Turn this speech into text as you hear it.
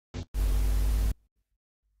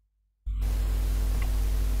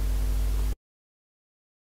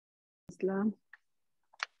Assalam.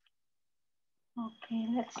 Okay,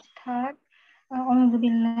 let's start. A'udzu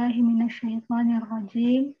billahi minasyaitonir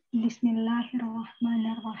rajim.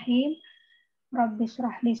 Bismillahirrahmanirrahim. Rabbi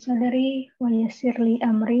shrah li sadri wa yassir li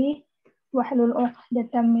amri wahlul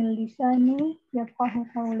 'uqdatam min lisani yafqahu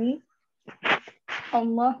qawli.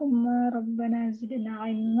 Allahumma rabbana zidna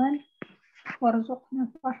 'ilman warzuqna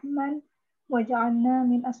fahman waj'alna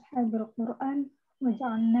min ashabil Qur'an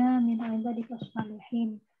waj'alna min 'ibadikas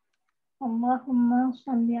shalihin. Allahumma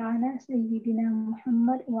salli ala Sayyidina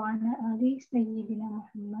Muhammad wa ala ali Sayyidina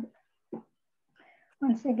Muhammad.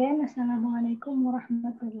 Once again, Assalamualaikum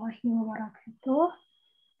warahmatullahi wabarakatuh.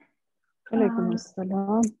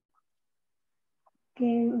 Waalaikumsalam.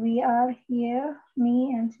 Okay, we are here,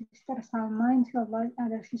 me and Sister Salma. Inshallah,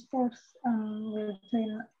 other sisters will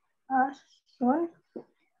join us soon.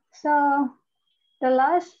 So, the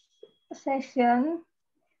last session,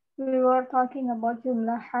 we were talking about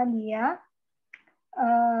jumlah haliyah.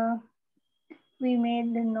 We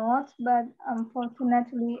made the notes, but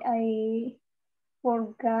unfortunately I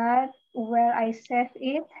forgot where I saved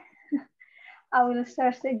it. I will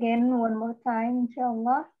search again one more time,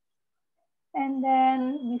 inshallah. And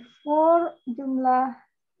then before jumlah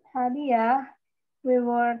hadiyah, we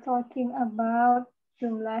were talking about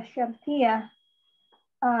jumlah syartiyah.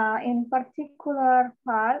 In particular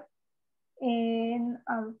part, in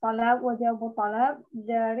talab wa jawabu talab,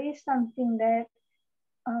 there is something that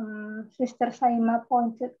Sister Saima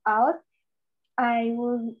pointed out. I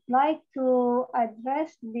would like to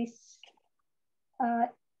address this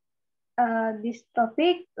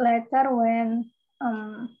topic later when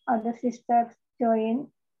other sisters join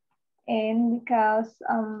in, because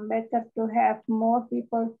better to have more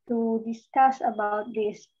people to discuss about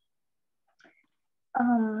this.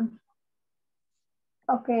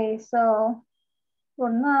 Okay, so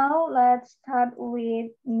for now, let's start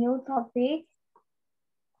with new topic.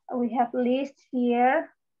 We have list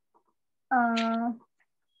here.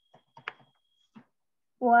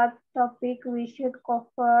 What topic we should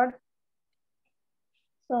cover.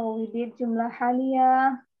 So we did jumlah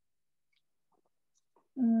haliyah.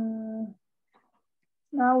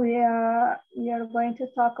 Now we are going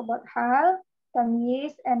to talk about hal,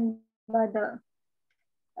 tamyiz, and badal.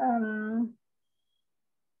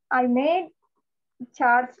 I made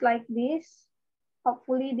charts like this.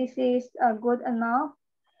 Hopefully this is good enough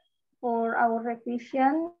for our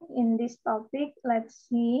revision in this topic. Let's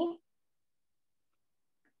see.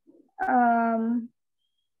 Hal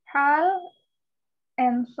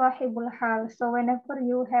and sahibul hal. So whenever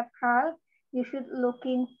you have hal, you should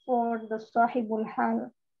looking for the sahibul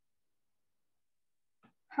hal.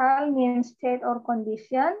 Hal means state or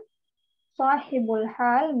condition. Sahibul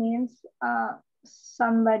hal means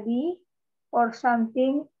somebody or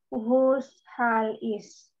something whose hal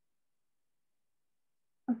is.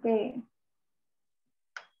 Okay.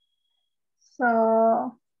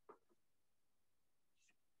 So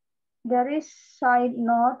there is side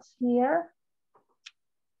notes here.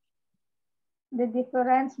 The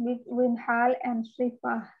difference between hal and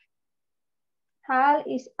sifah. Hal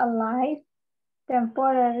is alive,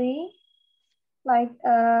 temporary, like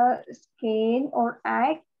a skin or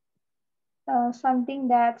act, something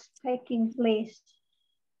that's taking place.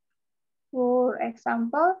 For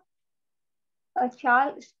example, a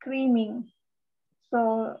child screaming.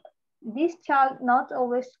 So this child not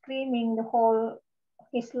always screaming the whole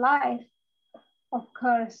his life, of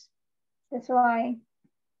course. That's why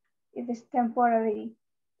it is temporary.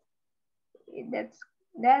 That's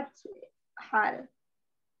hal.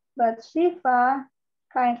 But sifa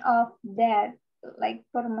kind of dead, like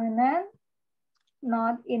permanent,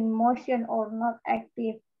 not in motion or not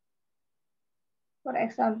active. For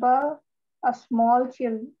example, a small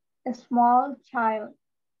child.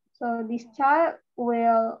 So this child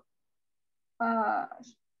will,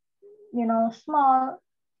 small.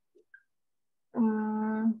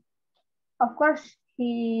 Of course,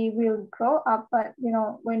 he will grow up, but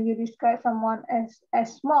when you describe someone as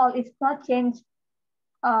small, it's not changed.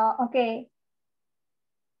 Okay.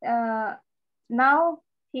 Now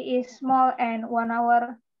he is small, and 1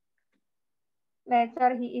 hour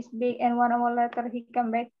later he is big, and 1 hour later he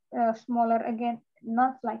come back smaller again.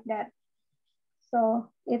 Not like that. So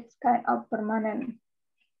it's kind of permanent.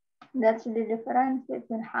 That's the difference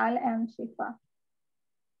between hal and sifa.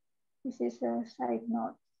 This is a side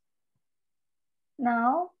note.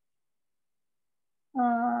 Now,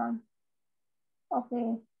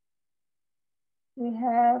 okay, we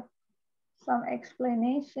have some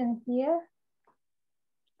explanation here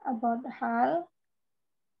about hal.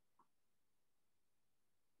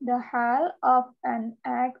 The hal of an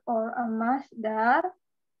act or a masdar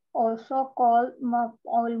also called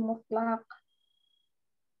maf'ul mutlaq,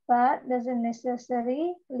 but doesn't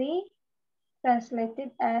necessarily translate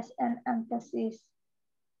it as an emphasis.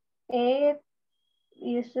 It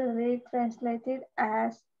usually translated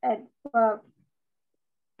as adverb.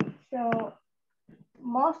 So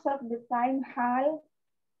most of the time, hal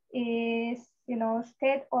is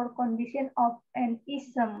state or condition of an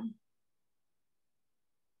ism.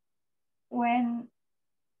 When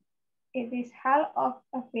it is hal of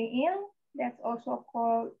a fi'il, that's also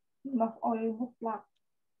called maf'ul mutlaq.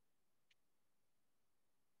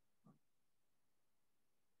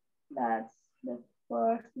 That's the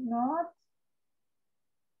first note.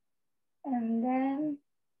 And then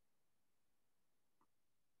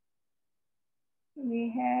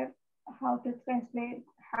we have how to translate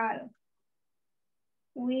hal.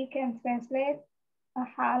 We can translate a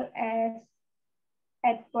hal as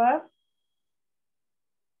adverb,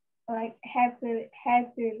 like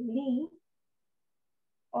happily,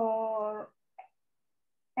 or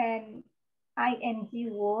an ing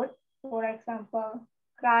word, for example,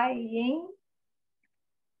 crying,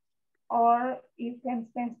 or you can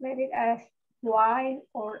translate it as while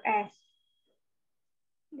or as.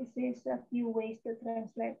 This is a few ways to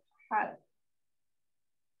translate hal.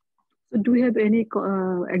 So do we have any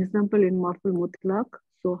example in maf'ul mutlaq?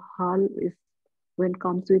 So hal is when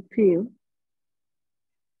comes with fi'il.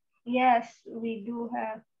 Yes, we do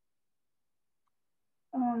have.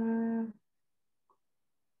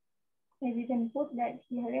 I didn't put that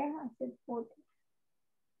here. Yeah, I should put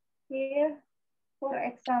here. For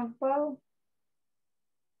example,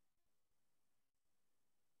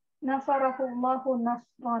 Nasarahullahu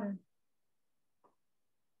nasran.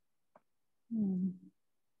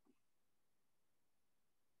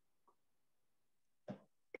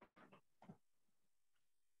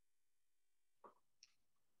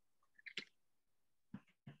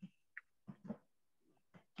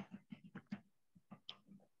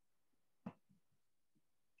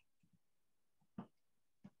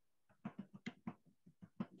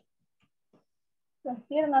 So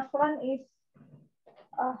here nasran is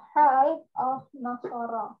a hal of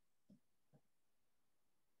nasara.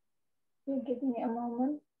 You give me a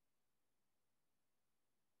moment.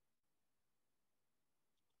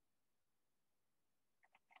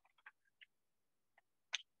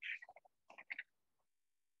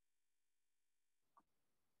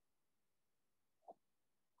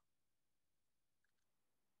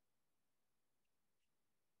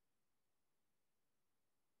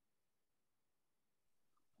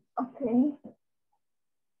 Okay.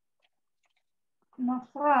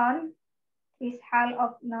 Nasran is hal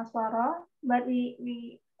of nasara, but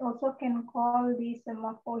we also can call this a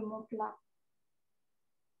maf'ul mutlaq.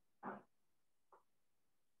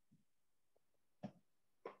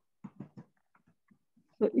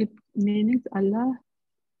 So it means Allah's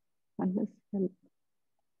help.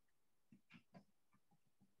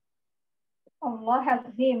 Allah help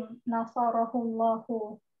him,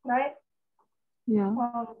 nasarahullahu, right? Yeah.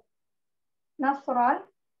 Nasran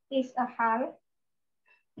is a hal.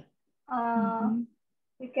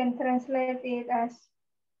 We can translate it as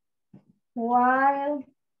while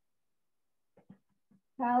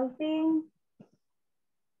helping,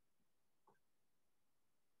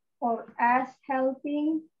 or as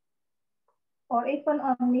helping, or even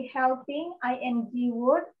only helping, ing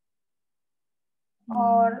word,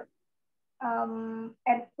 or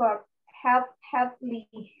adverb, helply,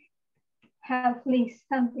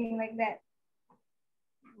 something like that.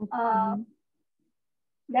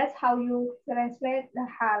 That's how you translate the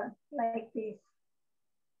hal, like this.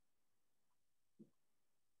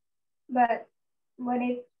 But when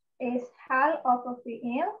it is hal of a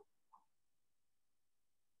fi'il,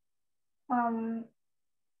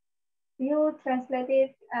 you translate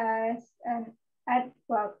it as an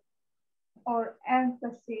adverb or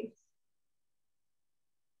emphasis.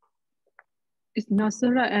 Is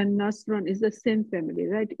Nasara and Nasran is the same family,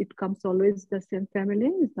 right? It comes always the same family,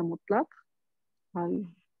 is the mutlaq.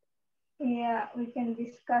 Yeah, we can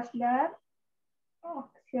discuss that. Oh,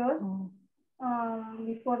 sure.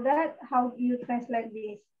 Before that, how do you translate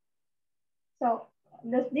this? So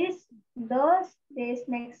does this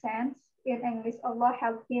make sense in English? Allah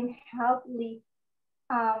help him, helply.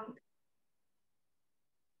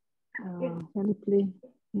 Helply.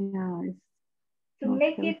 Yeah. To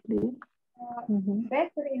make helply. It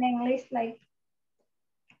better in English, like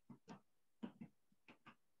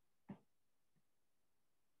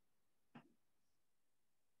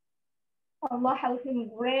Allah help him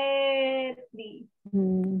greatly.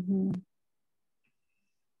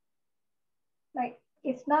 Like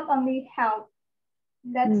it's not only help,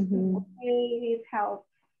 that's great help.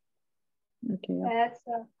 Okay, yep. That's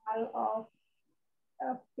a hal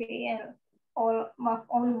of PL or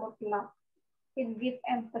maf'ul mutlaq. It gives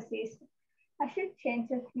emphasis. I should change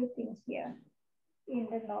a few things here in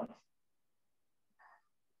the notes.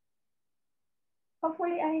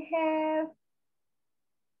 Hopefully I have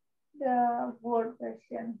the word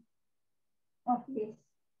version of this.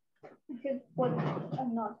 I should put a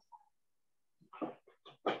note.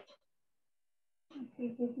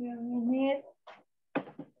 Okay, give me a minute.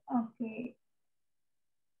 Okay.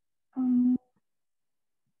 Um,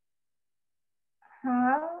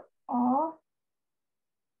 Hal of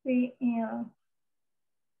PL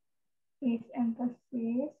is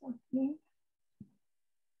emphasis. Okay.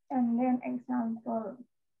 And then example.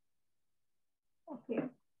 Okay.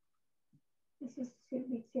 This is should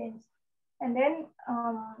be changed. And then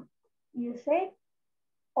you say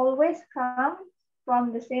always come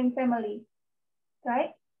from the same family,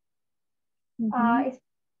 right? Mm-hmm. It's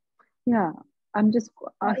Yeah, I'm just yeah.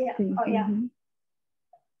 asking. Oh yeah. Mm-hmm.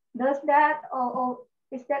 Does that or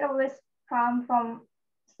is that always come from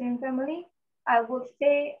same family? I would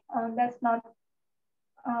say that's not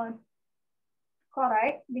uh,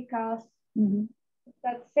 correct because Mm-hmm.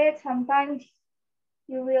 that said sometimes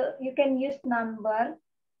you can use number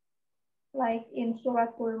like in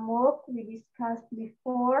Suratul Mulk we discussed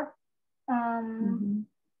before. Um,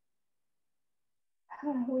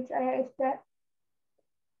 Mm-hmm. which ayah is that?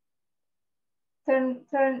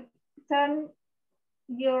 Turn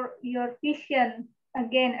your vision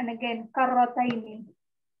again and again. Karrotaini.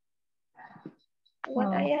 What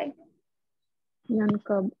Uh, ayah?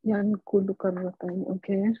 Yankulu karratain.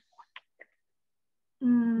 Okay.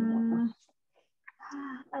 Hmm,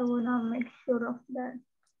 I wanna make sure of that.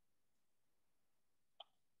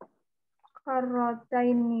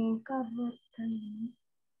 Karrotaini.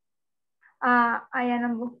 Ayah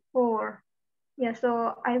number 4. Yeah,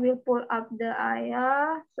 so I will pull up the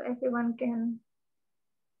ayah so everyone can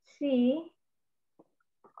see.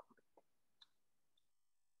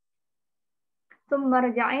 ثم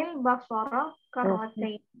ارجع البصر Okay.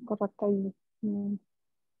 كرتين. Karratain. Mm.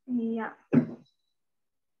 Iya,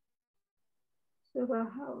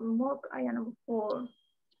 surah Al-Mulk ayat number 4.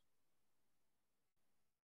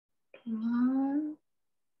 Hmm.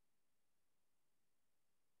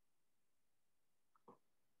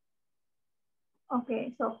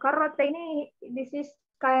 Okay, so karata ini this is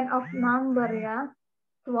kind of number ya,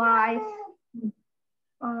 twice.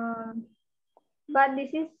 But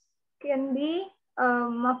this is can be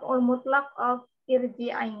maf'ul mutlak of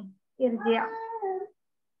irji'ain. Irji'.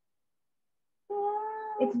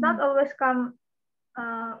 It's not always come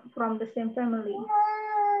from the same family.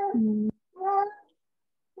 Mm.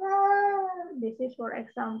 This is for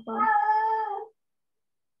example.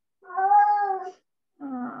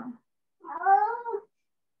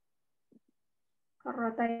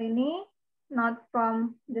 Karata ini not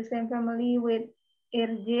from the same family with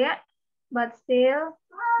irji', but still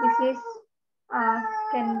this is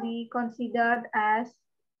can be considered as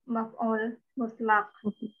maf'ul mutlak.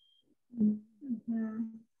 Okay. Mm.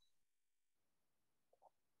 Mhm.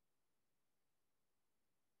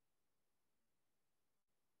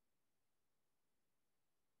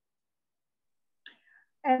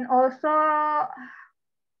 And also,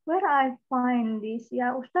 where I find this,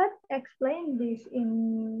 ya Ustadz explain this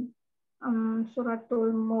in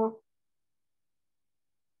Suratul Mulk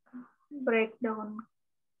breakdown.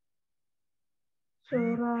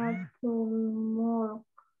 Suratul Mulk.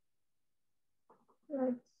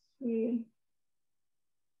 Let's see.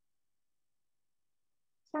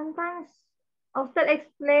 Sometimes Ustadz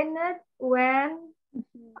explain it when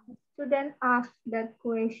student ask that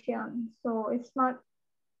question. So it's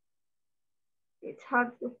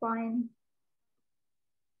hard to find.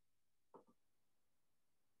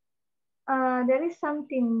 There is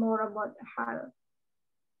something more about Hal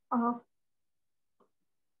of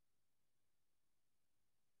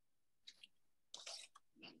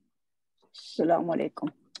Assalamualaikum.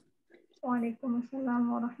 Waalaikumsalam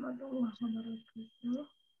warahmatullahi wabarakatuh.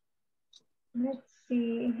 Let's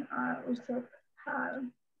see, Ustaz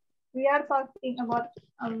Hal. We are talking about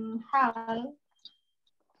Hal,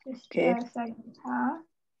 Okay. Sister Sagita.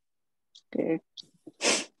 Okay.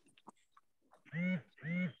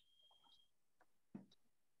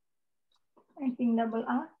 I think double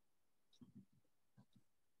A.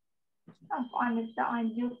 أفعل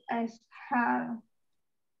التعجب as Hal.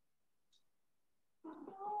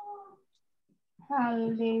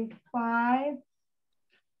 Hal day 5,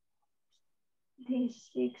 day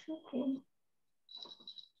 6, okay.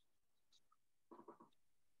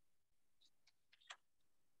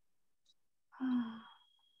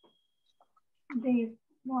 Day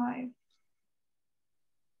 5.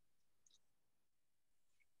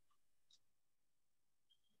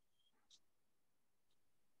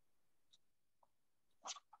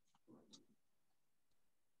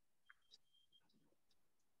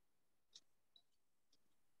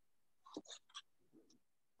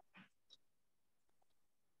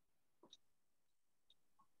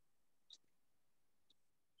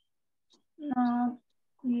 Not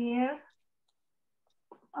here.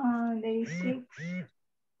 Day 6.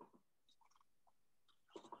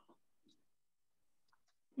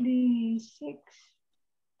 Day 6.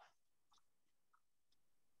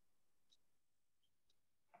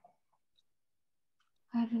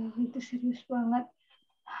 Aduh, itu serius banget.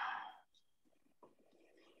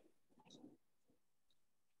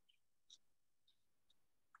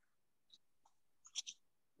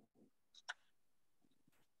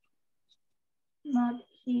 Not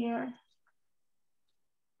here.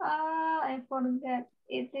 I forget.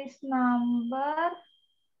 It is number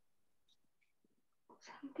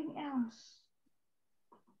something else.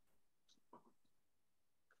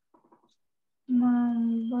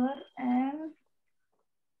 Number and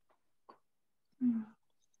yeah.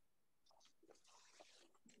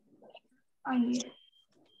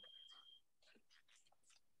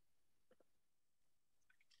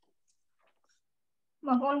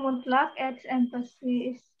 Maf'ul mutlak adds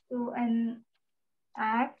emphasis to an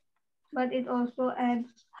act, but it also adds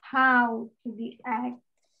how to the act.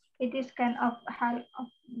 It is kind of hal of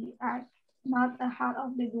the act, not a hal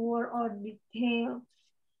of the doer or detail.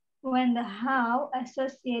 When the how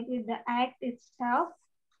associated with the act itself,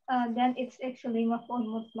 then it's actually maf'ul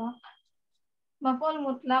mutlak. Maf'ul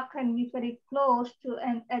mutlak can be very close to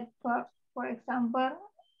an adverb. For example,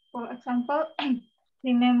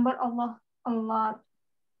 remember Allah a lot.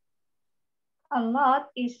 A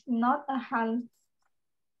lot is not a hal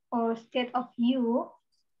or state of you.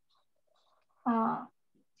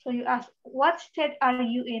 So you ask, what state are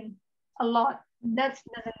you in? A lot. That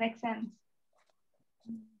doesn't make sense.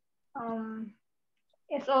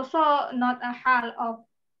 It's also not a hal of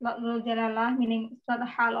Lafzul Jalalah, meaning it's not a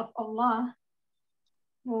hal of Allah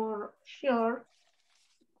for sure,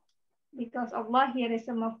 because Allah here is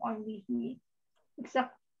a maf'ul bihi.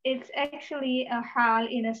 It's actually a hal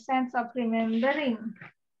in a sense of remembering.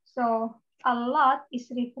 So a lot is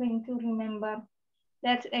referring to remember.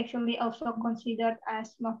 That's actually also considered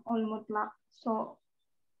as maf'ul mutlaq. So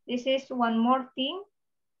this is one more thing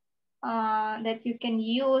that you can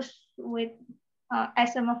use with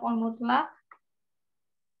as a maf'ul mutlaq,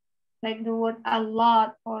 like the word a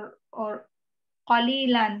lot or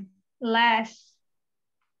qalilan, less,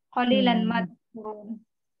 qalilan madhkurun.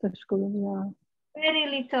 Very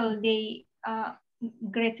little they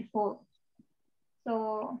grateful.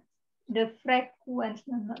 So the frequency,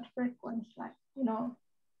 not frequency, like, you know,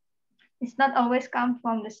 it's not always come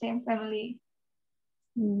from the same family.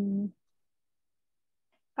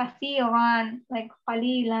 Kathiran, like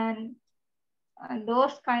qalilan,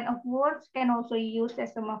 those kind of words can also use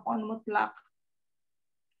as a maf'ul mutlaq.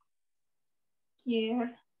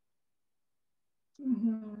 Here.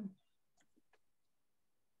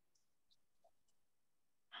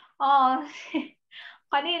 Oh,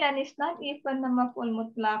 qalilan is not even the maf'ul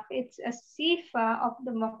mutlaq. It's a sifa of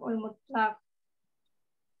the maf'ul mutlaq,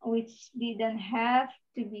 which didn't have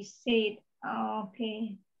to be said.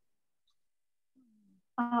 Okay.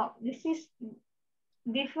 This is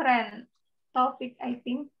different topic, I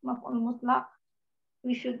think, maf'ul mutlaq.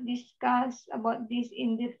 We should discuss about this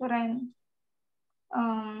in different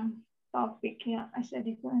topic, yeah, as a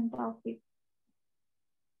different topic.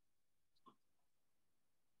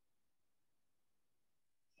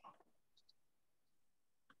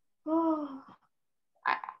 Oh,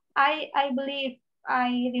 I believe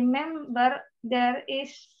I remember there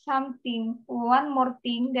is one more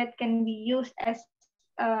thing that can be used as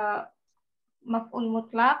maf'ul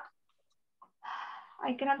mutlaq.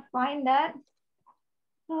 I cannot find that.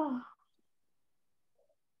 Oh.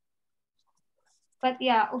 But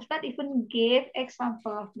yeah, Ustad even gave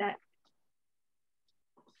example of that.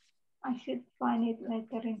 I should find it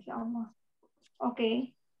later, inshallah.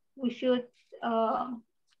 Okay, we should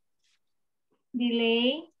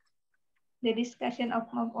delay the discussion of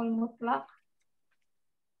maf'ul mutlaq.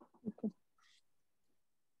 Okay.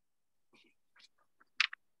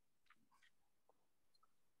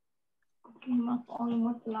 Okay, maf'ul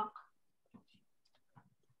mutlaq.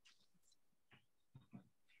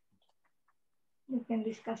 We can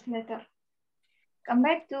discuss later. Come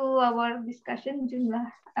back to our discussion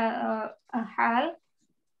jumlah hal.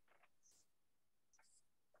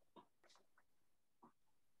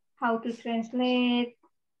 How to translate.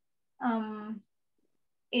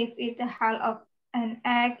 If it's a hal of an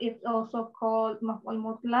act, it's also called maf'ul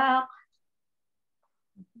mutlaq.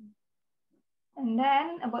 And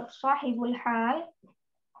then about sahibul hal.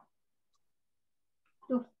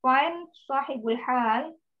 To find sahibul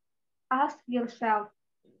hal, ask yourself,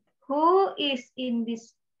 who is in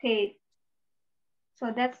this state?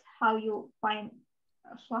 So that's how you find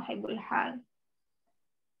sahibul hal.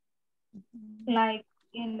 like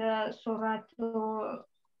in the Suratul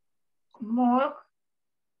Mulk,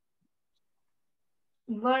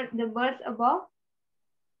 the birds above.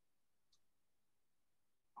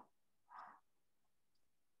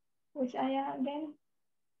 Which ayah again?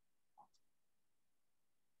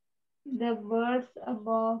 The birds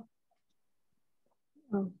above.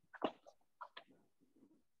 Oh.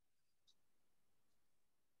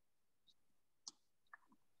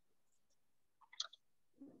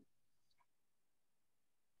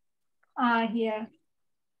 Here.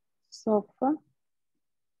 Sofa.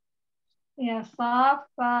 Yeah,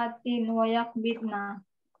 safatin wa yakbitna.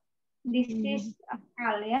 This is a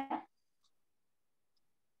hal, yeah.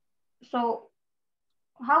 So,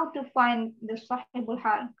 how to find the sahibul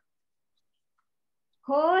hal?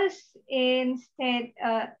 Who's instead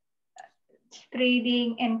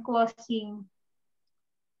spreading and closing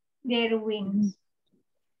their wings?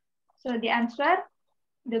 So the answer,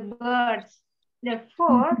 the birds.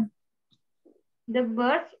 Therefore, the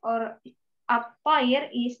birds or at-tayr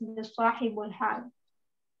is the sahibul hal.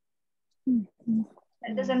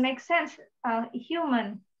 That doesn't make sense.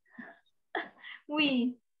 Human,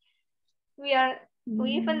 we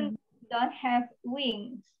even don't have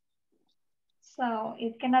wings, so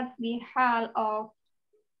it cannot be hal of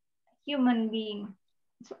human being.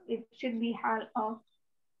 So it should be hal of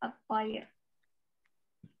at-tayr.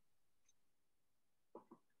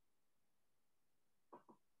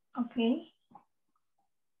 Okay.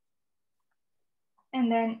 And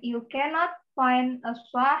then you cannot find a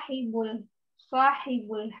sahibul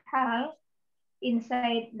hal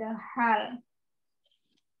inside the hal.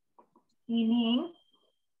 Meaning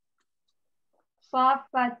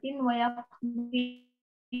safatin wa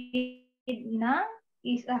yakbidna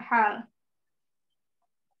is a hal.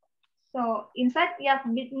 So inside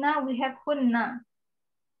yakbidna we have hunna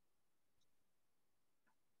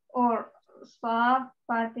or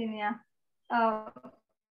safatin, yeah.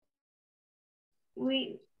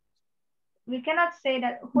 We cannot say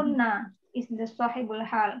that hunna is the sahibul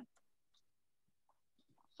hal.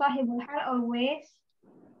 Sahibul hal always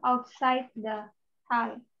outside the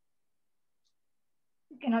hal.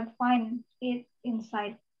 You cannot find it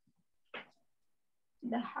inside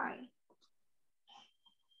the hal.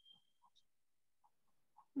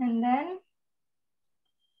 And then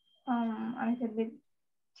a little bit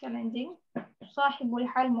challenging. Sahibul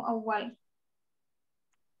hal muawwal.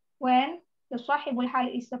 When the sahibul hal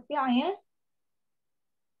is a fi'il,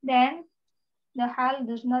 then the hal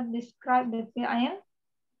does not describe the fi'il,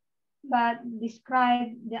 but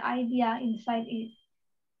describe the idea inside it.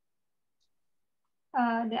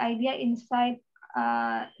 The idea inside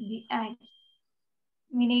the act,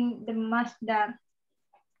 meaning the masdar.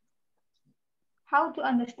 How to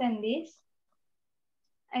understand this?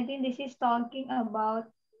 I think this is talking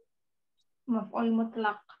about maf'ul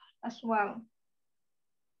mutlaq as well.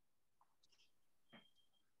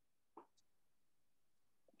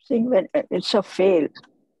 Think when it's a fail.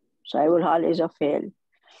 Sahibul hal is a fail.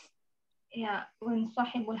 Yeah, when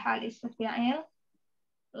sahibul hal is a fi'il,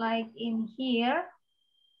 like in here,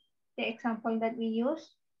 the example that we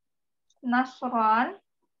use, Nasran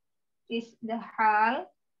is the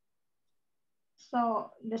hal.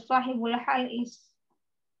 So the sahibul hal is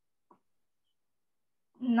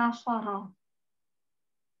Nasara.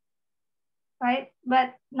 Right?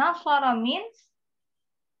 But Nasara means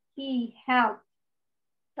he helped.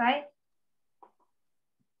 Right?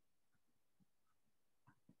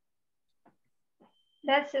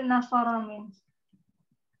 That's what Nasara means.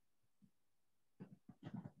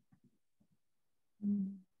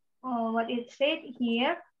 What it said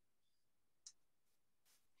here,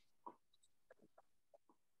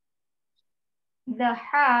 the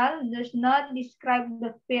hal does not describe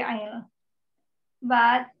the fi'il,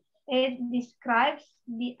 but it describes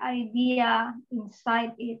the idea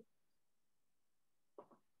inside it.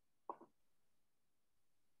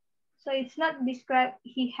 So it's not describe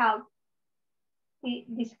he helped. He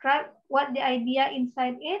described what the idea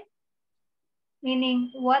inside it,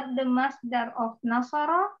 meaning what the masdar of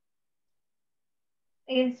nasara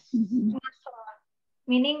is, nasara,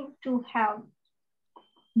 meaning to help,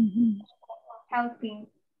 helping.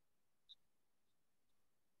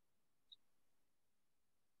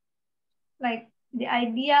 Like the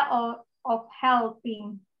idea of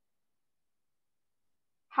helping.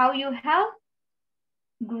 How you help?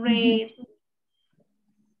 Great.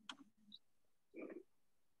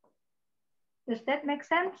 Does that make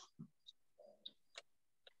sense?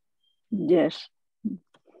 Yes.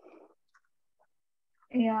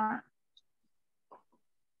 Yeah.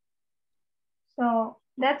 So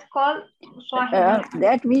that's called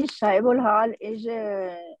That means Sahibul hal is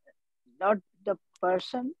not the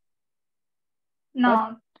person, but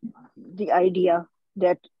No, the idea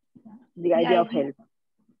that the the idea of idea, help.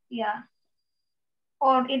 yeah.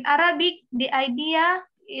 Or in Arabic, the idea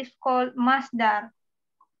is called masdar.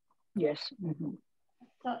 Yes. Mm-hmm.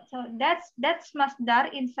 So that's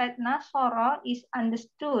masdar inside nasara is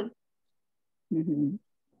understood. Mm-hmm.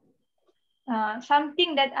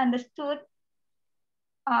 Something that understood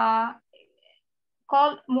uh,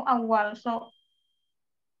 called muawwal. So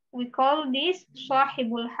we call this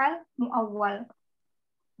sahibul hal muawwal.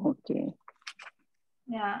 Okay.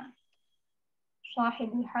 Yeah,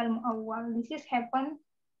 sahibul hal muawwal. This is happen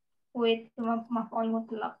with maf'ul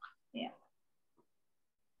mutlaq. Yeah.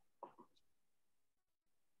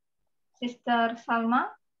 Sister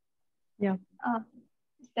Salma, Yeah.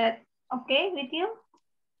 is that okay with you?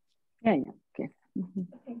 Yeah. Yeah. Okay. Mm-hmm.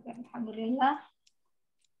 Okay, alhamdulillah.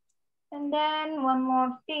 And then one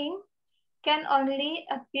more thing, can only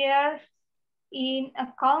appear in a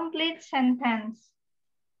complete sentence.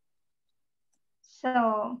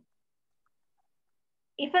 So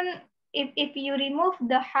even if you remove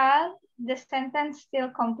the hal, the sentence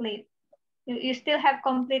still complete. You still have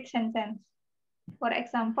complete sentence. For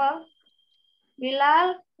example,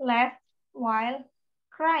 Bilal left while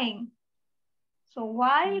crying. So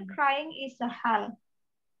while crying is a hal.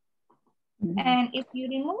 Mm-hmm. And if you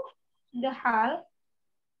remove the hal,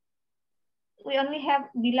 we only have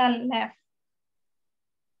Bilal left.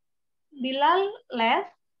 Bilal left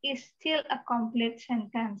is still a complete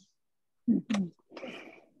sentence. Mm-hmm.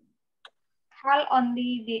 Hal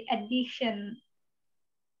only the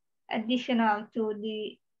additional to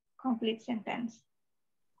the complete sentence.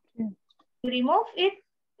 Yeah. You remove it,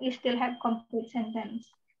 you still have complete sentence.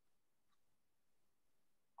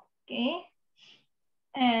 Okay.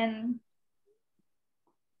 And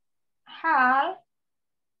hal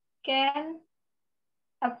can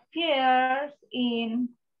appear in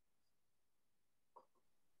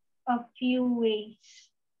a few ways.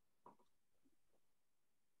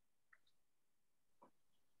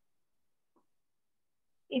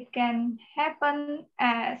 It can happen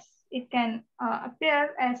as, it can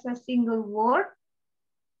appear as a single word,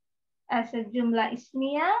 as a jumlah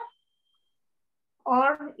ismiyah,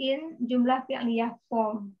 or in jumlah fi'liyah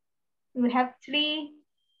form. We have three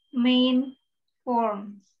main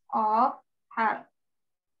forms of hal.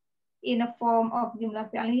 In a form of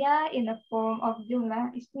jumlah fi'liyah, in a form of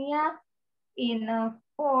jumlah ismiyah, in a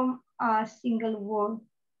form a single word.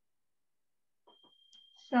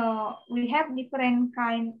 So we have different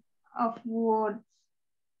kind of words.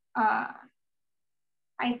 I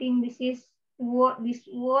think this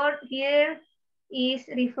word here is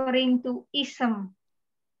referring to ism,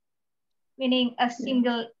 meaning a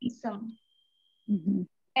single ism. Mm-hmm.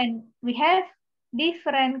 And we have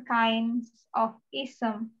different kinds of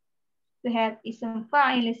ism. We have ism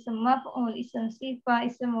fa'il, ism maf'ul, ism sifa,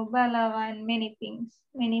 ism mubalagha, and many things,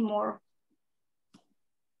 many more.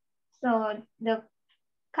 So the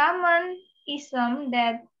common ism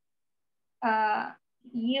that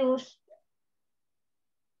used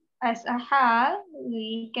as a hal,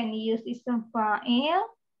 we can use ism fa'il,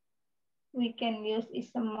 we can use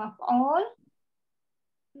ism maf'ul,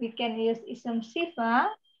 we can use ism sifa,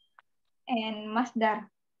 and masdar.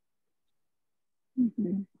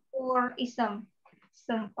 Mm-hmm. Or ism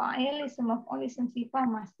fa'il, ism maf'ul, ism sifa,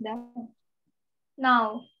 masdar.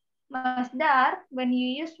 Now, masdar, when you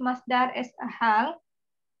use masdar as a hal,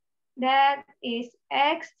 that is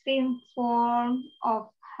extreme form of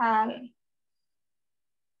hal.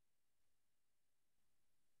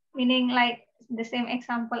 Meaning like the same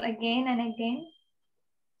example again and again.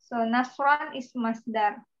 So Nasran is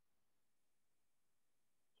masdar.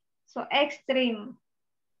 So extreme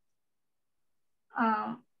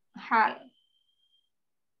hal.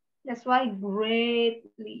 That's why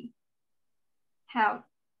greatly help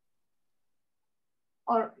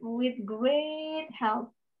or with great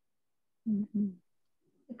help, Mm-hmm.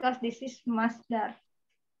 because this is masdar.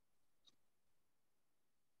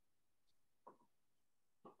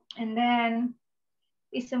 And then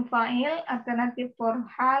ism fa'il alternative for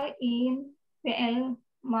hal in fi'il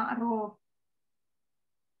ma'ruf.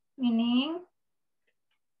 Meaning,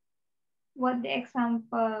 what the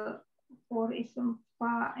example for ism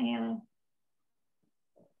fa'il?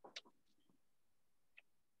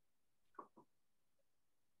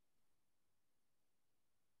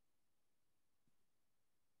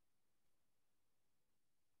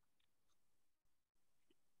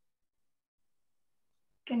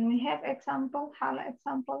 Can we have example, hal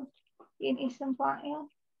example in ism fa'il?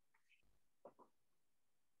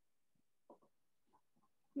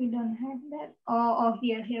 We don't have that. Oh,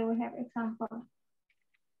 here we have example.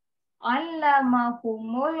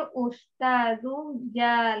 Allamahumul ustadu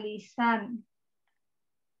jalisan.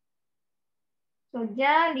 So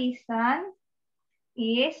jalisan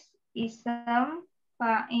is ism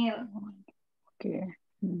fa'il. Okay.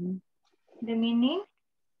 The meaning,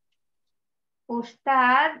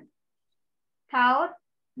 Ustad taught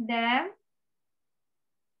them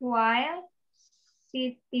while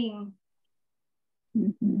sitting.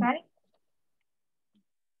 Right?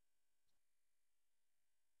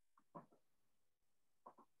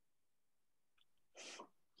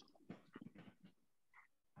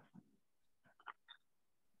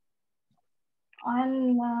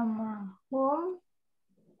 Allamahum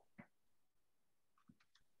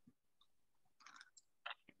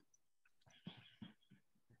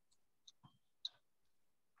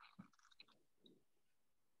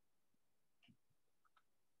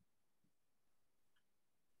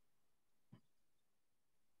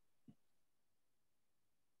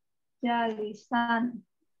jalisan.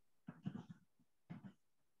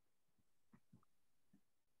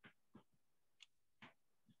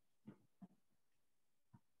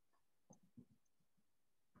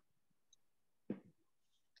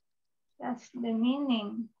 That's the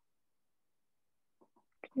meaning.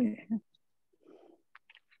 Okay.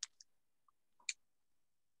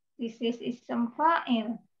 This is ism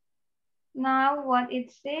fa'il. Now what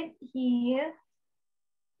it said here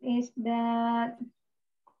is that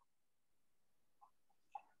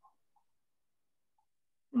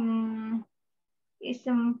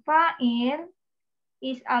ism fa'il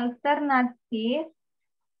is alternative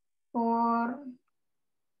for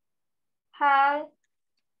hal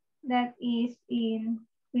that is in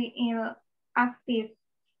fi'il active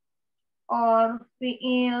or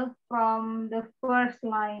fi'il from the first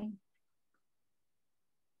line.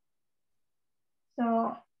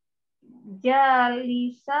 So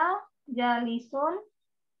jalisun,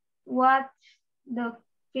 what's the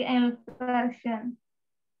fi'il version?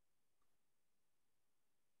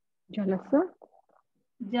 Jalasa.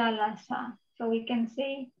 Jalasa. So we can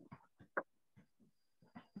say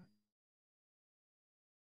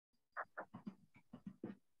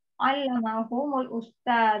allamahumul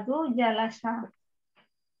ustadu jalasa.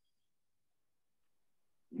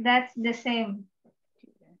 That's the same.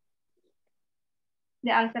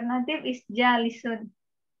 The alternative is jalisun.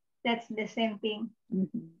 That's the same thing.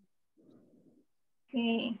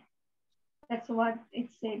 Okay. That's what it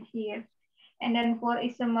said here. And then for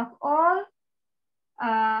ism maf'ul,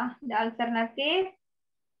 the alternative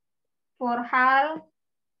for hal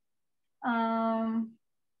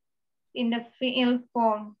in the fi'il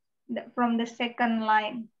form from the second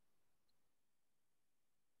line.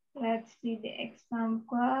 Let's see the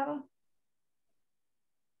example.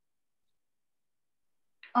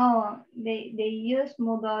 Oh, they use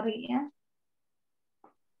mudhari, yeah.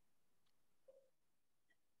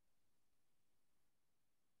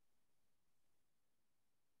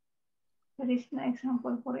 There is no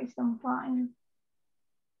example for ism fa'il.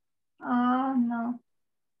 No.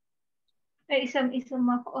 Ism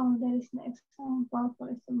maf'ul. There is no example for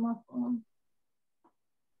ism maf'ul.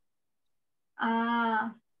 I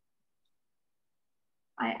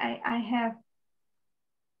have.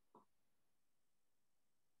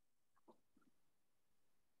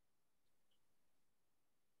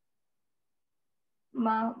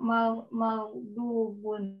 Maldubun.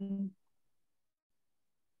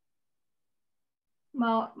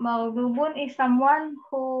 Maldubun is someone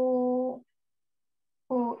who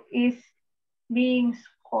is being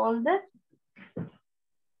scolded.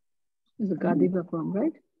 Is a Gadiba form,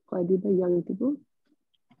 right? Gadiba Yagitibu.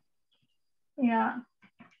 Yeah.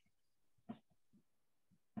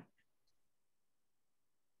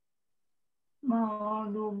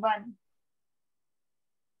 Malduban.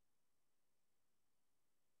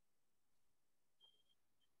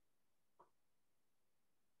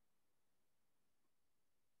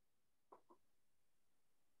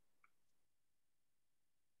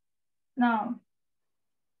 Now,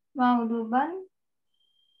 Malduban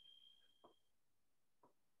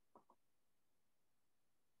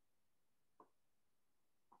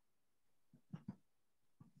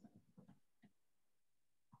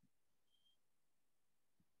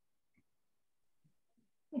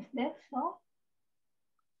is that so?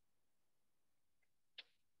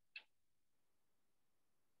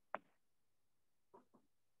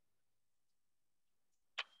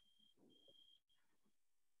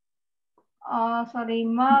 Oh, sorry,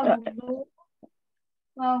 Maldubina.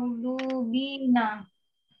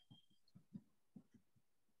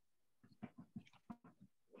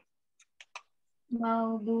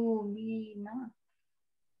 Maldubina.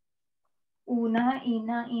 Una,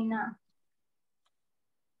 ina, ina.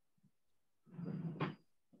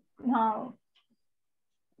 Now,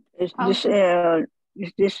 Is how this to,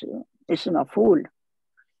 is this is maf'ul?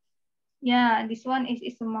 yeah, this one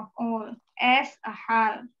is maf'ul as a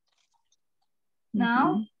hal.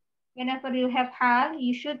 Now, whenever you have hal,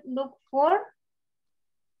 you should look for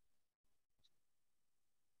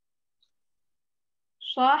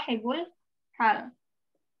sahibul hal.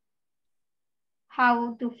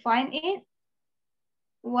 How to find it?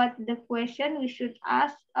 What the question we should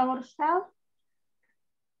ask ourselves?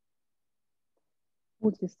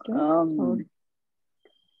 Who's this?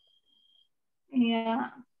 Yeah.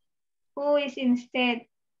 Who is instead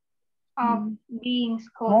of being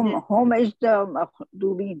scolded? Home is the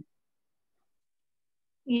maqdubin.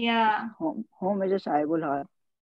 Yeah. Home is a sahibul hal.